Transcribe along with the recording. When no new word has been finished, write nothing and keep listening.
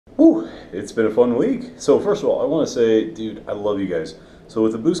Whew, it's been a fun week. So first of all, I want to say, dude, I love you guys. So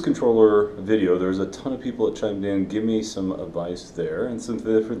with the boost controller video, there's a ton of people that chimed in, give me some advice there and some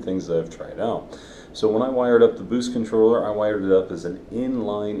different things that I've tried out. So when I wired up the boost controller, I wired it up as an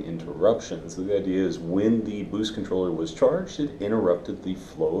inline interruption. So the idea is when the boost controller was charged, it interrupted the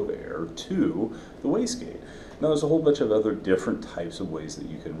flow of air to the wastegate. Now there's a whole bunch of other different types of ways that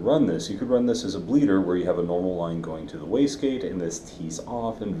you can run this. You could run this as a bleeder where you have a normal line going to the wastegate and this tees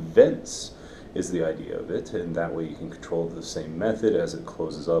off and vents is the idea of it, and that way you can control the same method as it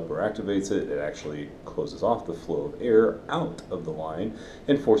closes up or activates it. It actually closes off the flow of air out of the line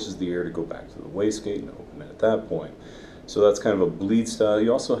and forces the air to go back to the wastegate and open it at that point. So that's kind of a bleed style.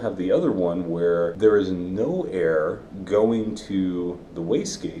 You also have the other one where there is no air going to the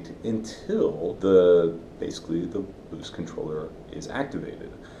wastegate until basically the boost controller is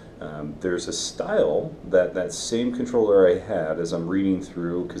activated. There's a style that same controller I had as I'm reading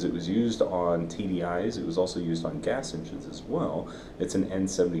through, because it was used on TDIs, it was also used on gas engines as well. It's an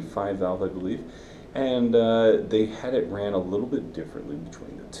N75 valve, I believe, and they had it ran a little bit differently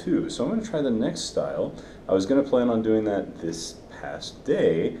between the two. So I'm going to try the next style. I was going to plan on doing that this past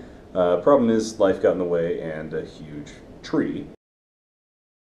day. Problem is life got in the way and a huge tree.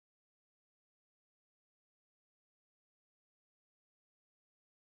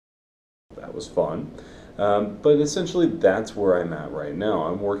 That was fun. But essentially that's where I'm at right now.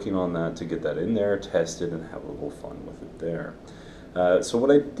 I'm working on that to get that in there, test it, and have a little fun with it there. So what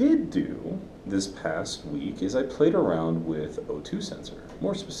I did do this past week is I played around with O2 sensor,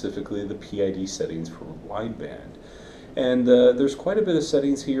 more specifically the PID settings for wideband. And there's quite a bit of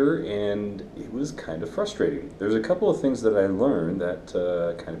settings here, and it was kind of frustrating. There's a couple of things that I learned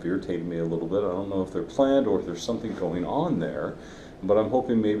that kind of irritated me a little bit. I don't know if they're planned or if there's something going on there, but I'm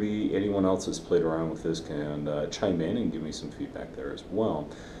hoping maybe anyone else that's played around with this can chime in and give me some feedback there as well.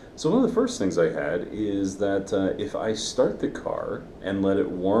 So one of the first things I had is that if I start the car and let it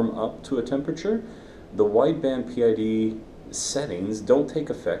warm up to a temperature, the wideband PID settings don't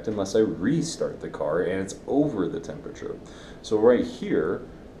take effect unless I restart the car and it's over the temperature. So right here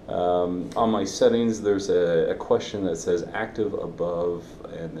on my settings there's a question that says active above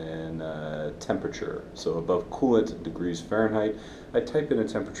and then temperature, so above coolant degrees Fahrenheit. I type in a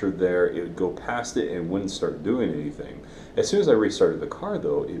temperature there, it would go past it and wouldn't start doing anything. As soon as I restarted the car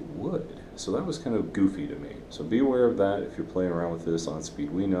though, it would. So that was kind of goofy to me. So be aware of that if you're playing around with this on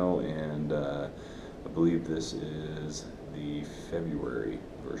Speedwino, and I believe this is the February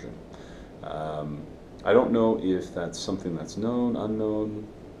version. I don't know if that's something that's known, unknown,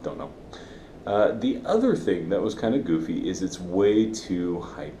 don't know. The other thing that was kind of goofy is it's way too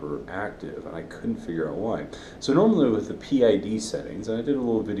hyperactive, and I couldn't figure out why. So normally with the PID settings, and I did a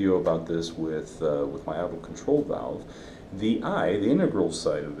little video about this with my auto control valve, the integral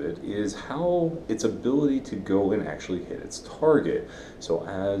side of it, is how its ability to go and actually hit its target. So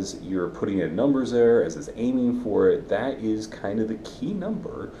as you're putting in numbers there, as it's aiming for it, that is kind of the key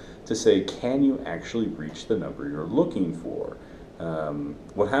number to say, can you actually reach the number you're looking for?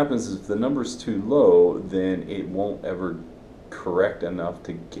 What happens is if the number's too low, then it won't ever correct enough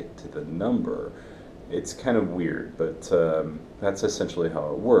to get to the number. It's kind of weird, but that's essentially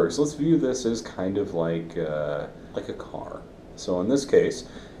how it works. Let's view this as kind of like a car. So in this case,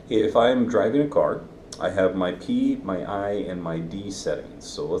 if I'm driving a car, I have my P, my I, and my D settings.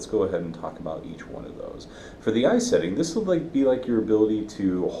 So let's go ahead and talk about each one of those. For the I setting, this will be like your ability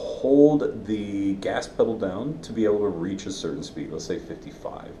to hold the gas pedal down to be able to reach a certain speed, let's say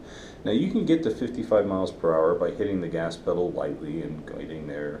 55. Now you can get to 55 miles per hour by hitting the gas pedal lightly and going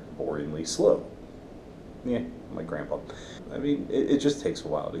there boringly slow. Yeah, my grandpa. I mean, it just takes a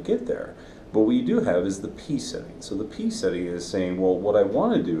while to get there. But what you do have is the P setting. So the P setting is saying, well, what I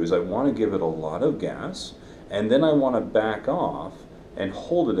want to do is I want to give it a lot of gas, and then I want to back off and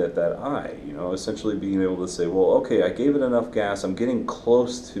hold it at that I, essentially being able to say, well, okay, I gave it enough gas, I'm getting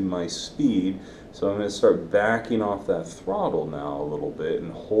close to my speed, so I'm going to start backing off that throttle now a little bit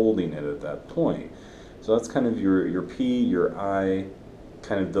and holding it at that point. So that's kind of your P, your I,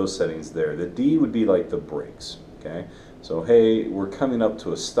 kind of those settings there. The D would be like the brakes, okay? So hey, we're coming up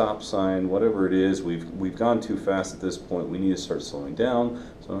to a stop sign, whatever it is, we've gone too fast at this point, we need to start slowing down,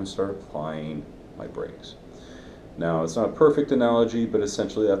 so I'm going to start applying my brakes. Now, it's not a perfect analogy, but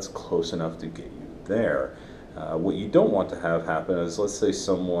essentially that's close enough to get you there. What you don't want to have happen is, let's say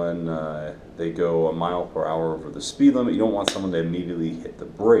someone, they go a mile per hour over the speed limit, you don't want someone to immediately hit the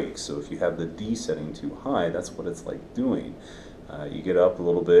brakes. So if you have the D setting too high, that's what it's like doing. You get up a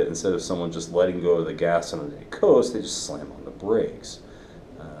little bit, instead of someone just letting go of the gas on the coast, they just slam on the brakes.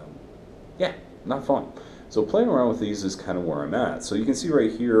 Yeah, not fun. So playing around with these is kind of where I'm at. So you can see right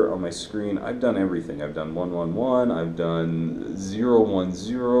here on my screen, I've done everything. I've done 111, I've done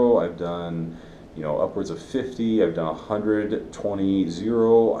 010, I've done, you know, upwards of 50, I've done 100, 20,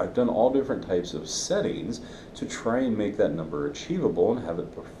 0. I've done all different types of settings to try and make that number achievable and have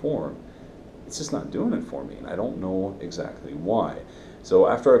it perform. It's just not doing it for me, and I don't know exactly why. So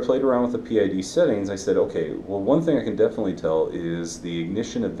after I played around with the PID settings, I said, okay, well, one thing I can definitely tell is the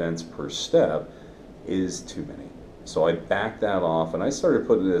ignition events per step is too many. So I backed that off, and I started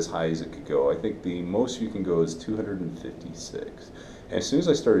putting it as high as it could go. I think the most you can go is 256. And as soon as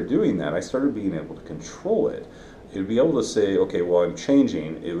I started doing that, I started being able to control it. It would be able to say, okay, well, I'm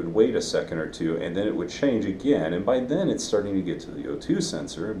changing. It would wait a second or two, and then it would change again. And by then, it's starting to get to the O2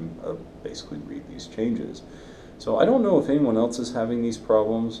 sensor and basically read these changes. So I don't know if anyone else is having these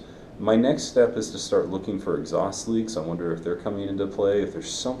problems. My next step is to start looking for exhaust leaks. I wonder if they're coming into play, if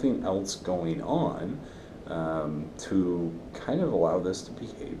there's something else going on to kind of allow this to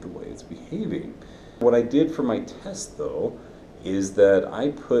behave the way it's behaving. What I did for my test, though, is that I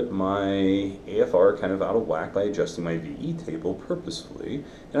put my AFR kind of out of whack by adjusting my VE table purposefully,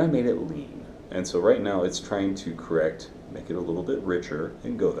 and I made it lean. And so right now it's trying to correct, make it a little bit richer,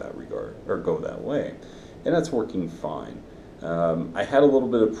 and go that regard, or go that way. And that's working fine. I had a little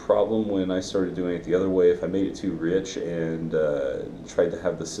bit of problem when I started doing it the other way. If I made it too rich and tried to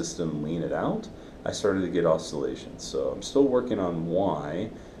have the system lean it out, I started to get oscillations. So I'm still working on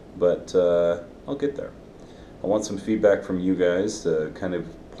why, but I'll get there. I want some feedback from you guys to kind of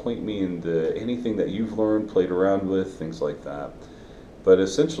point me into anything that you've learned, played around with, things like that. But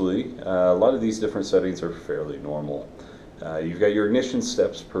essentially, a lot of these different settings are fairly normal. You've got your ignition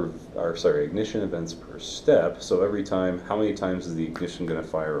ignition events per step. So every time, how many times is the ignition going to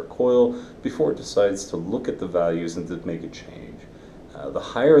fire a coil before it decides to look at the values and to make a change? The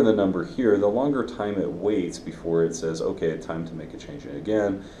higher the number here, the longer time it waits before it says, okay, time to make a change. And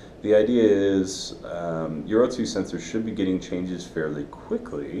again, the idea is your O2 sensor should be getting changes fairly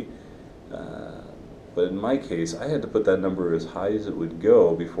quickly. But in my case, I had to put that number as high as it would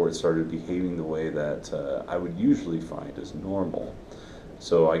go before it started behaving the way that I would usually find as normal.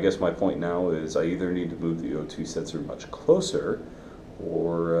 So I guess my point now is I either need to move the O2 sensor much closer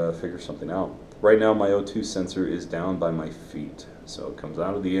or figure something out. Right now my O2 sensor is down by my feet. So it comes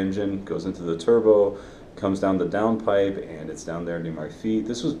out of the engine, goes into the turbo, comes down the downpipe, and it's down there near my feet.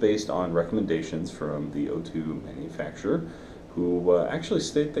 This was based on recommendations from the O2 manufacturer, who actually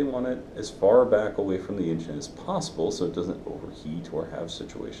state they want it as far back away from the engine as possible so it doesn't overheat or have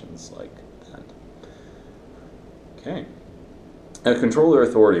situations like that. Okay. Now, controller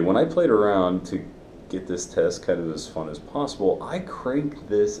authority. When I played around to get this test kind of as fun as possible, I cranked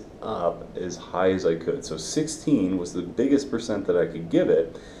this up as high as I could. So 16 was the biggest percent that I could give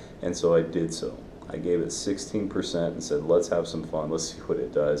it, and so I did so. I gave it 16% and said, let's have some fun, let's see what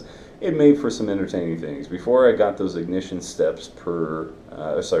it does. It made for some entertaining things. Before I got those ignition steps per,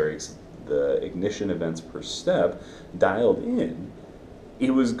 the ignition events per step dialed in, it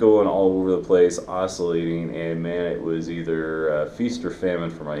was going all over the place, oscillating, and man, it was either feast or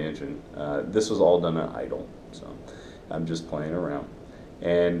famine for my engine. This was all done at idle, so I'm just playing around.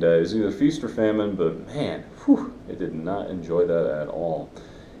 And it was either feast or famine, but man, whew, it did not enjoy that at all.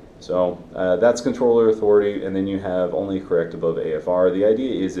 So that's controller authority, and then you have only correct above AFR. The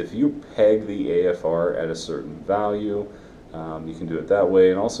idea is if you peg the AFR at a certain value, you can do it that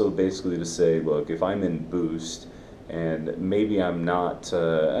way, and also basically to say, look, if I'm in boost, and maybe I'm not,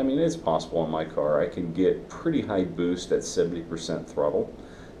 I mean, it's possible on my car, I can get pretty high boost at 70% throttle.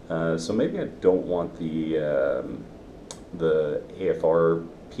 So maybe I don't want the AFR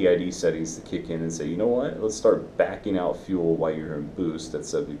PID settings to kick in and say, you know what, let's start backing out fuel while you're in boost at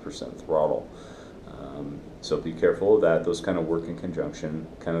 70% throttle. So be careful of that. Those kind of work in conjunction.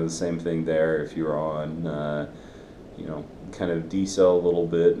 Kind of the same thing there if you're on, you know, kind of decel a little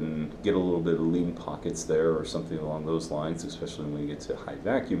bit and get a little bit of lean pockets there or something along those lines, especially when you get to high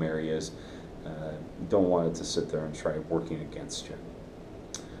vacuum areas. You don't want it to sit there and try working against you.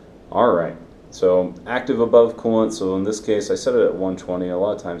 All right. So active above coolant, so in this case I set it at 120. A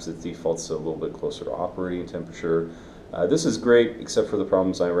lot of times it defaults to a little bit closer to operating temperature. This is great except for the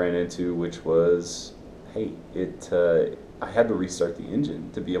problems I ran into, which was, hey, I had to restart the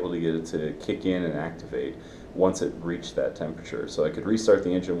engine to be able to get it to kick in and activate once it reached that temperature. So I could restart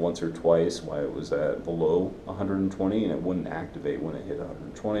the engine once or twice while it was at below 120 and it wouldn't activate when it hit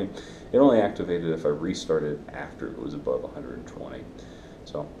 120. It only activated if I restarted after it was above 120.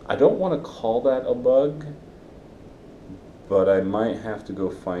 So I don't want to call that a bug, but I might have to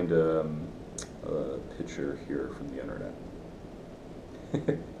go find a picture here from the internet.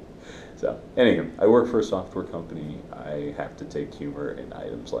 So, anyway, I work for a software company. I have to take humor in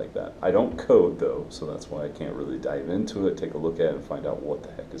items like that. I don't code, though, so that's why I can't really dive into it, take a look at it, and find out what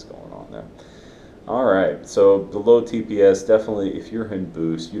the heck is going on there. Alright, so the low TPS, definitely, if you're in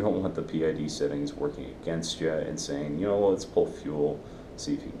boost, you don't want the PID settings working against you and saying, you know what, let's pull fuel,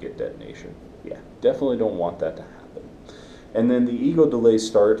 see if you can get detonation. Yeah, definitely don't want that to happen. And then the ego delay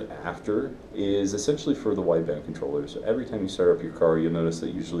start after is essentially for the wideband controller. So every time you start up your car, you'll notice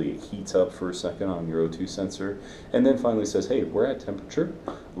that usually it heats up for a second on your O2 sensor, and then finally says, hey, we're at temperature,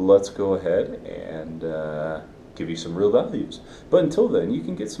 let's go ahead and give you some real values. But until then, you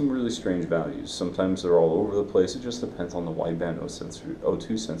can get some really strange values. Sometimes they're all over the place. It just depends on the wideband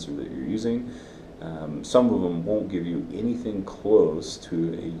O2 sensor that you're using. Some of them won't give you anything close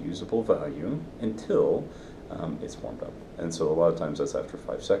to a usable value until it's warmed up. And so a lot of times that's after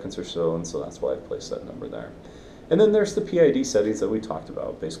 5 seconds or so, and so that's why I placed that number there. And then there's the PID settings that we talked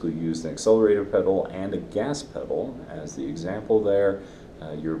about. Basically, you use an accelerator pedal and a gas pedal as the example there.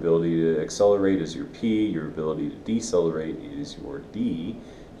 Your ability to accelerate is your P, your ability to decelerate is your D,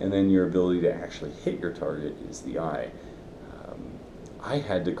 and then your ability to actually hit your target is the I. I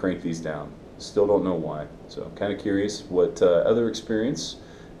had to crank these down. Still don't know why. So I'm kind of curious what other experience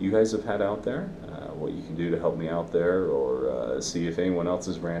you guys have had out there, what you can do to help me out there, or see if anyone else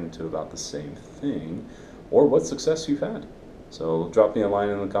has ran into about the same thing, or what success you've had. So drop me a line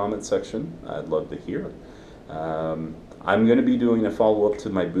in the comments section. I'd love to hear it. I'm going to be doing a follow-up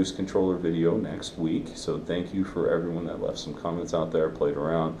to my boost controller video next week, so thank you for everyone that left some comments out there, played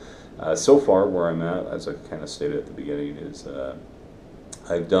around. So far, where I'm at, as I kind of stated at the beginning, is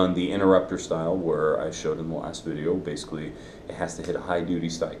I've done the interrupter style where I showed in the last video. Basically, it has to hit a high duty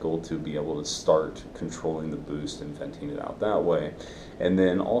cycle to be able to start controlling the boost and venting it out that way. And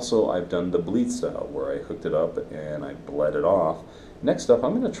then also I've done the bleed style where I hooked it up and I bled it off. Next up,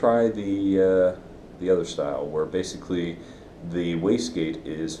 I'm going to try the other style where basically the wastegate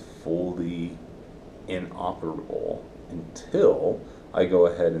is fully inoperable until I go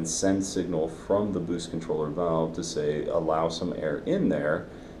ahead and send signal from the boost controller valve to say allow some air in there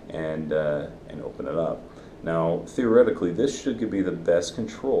and open it up. Now theoretically this should give me the best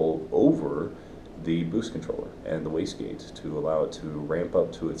control over the boost controller and the wastegate to allow it to ramp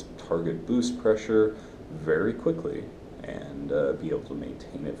up to its target boost pressure very quickly and be able to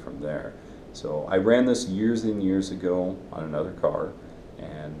maintain it from there. So I ran this years and years ago on another car,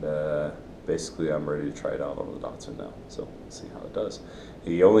 and basically I'm ready to try it out on the Datsun now, so let's see how it does.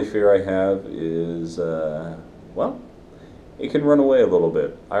 The only fear I have is, well, it can run away a little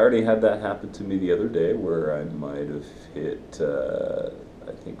bit. I already had that happen to me the other day where I might have hit,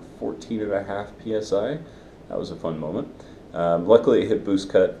 I think 14.5 PSI. That was a fun moment. Luckily it hit boost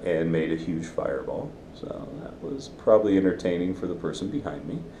cut and made a huge fireball, so that was probably entertaining for the person behind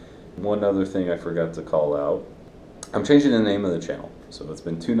me. One other thing I forgot to call out, I'm changing the name of the channel. So it's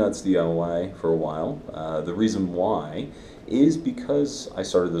been Two Nuts DIY for a while. The reason why is because I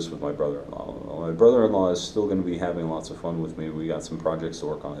started this with my brother-in-law. My brother-in-law is still going to be having lots of fun with me. We got some projects to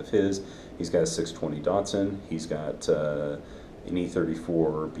work on of his. He's got a 620 Datsun. He's got an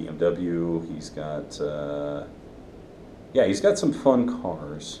E34 BMW. He's got, yeah, he's got some fun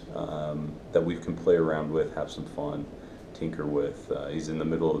cars that we can play around with, have some fun, tinker with. He's in the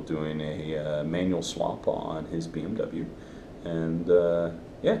middle of doing a manual swap on his BMW. And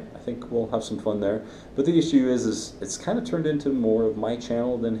yeah, I think we'll have some fun there. But the issue is it's kind of turned into more of my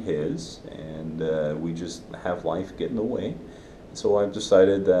channel than his, and we just have life get in the way. So I've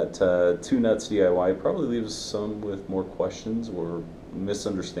decided that Two Nuts DIY probably leaves some with more questions or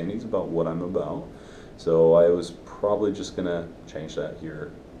misunderstandings about what I'm about. So I was probably just gonna change that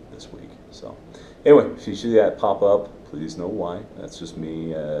here this week. So anyway, if you see that pop up, please know why. That's just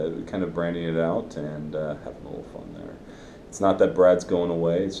me kind of branding it out and having a little fun there. It's not that Brad's going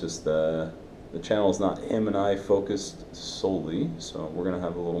away, it's just the channel is not him and I focused solely, so we're going to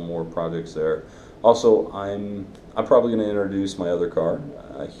have a little more projects there. Also, I'm probably going to introduce my other car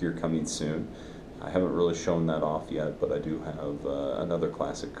here coming soon. I haven't really shown that off yet, but I do have another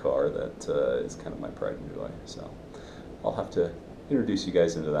classic car that is kind of my pride and joy, so I'll have to introduce you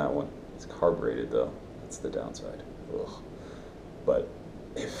guys into that one. It's carbureted though, that's the downside. Ugh. But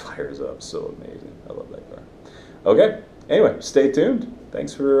it fires up so amazing. I love that car. Okay. Anyway, stay tuned.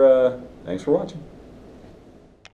 Thanks for watching.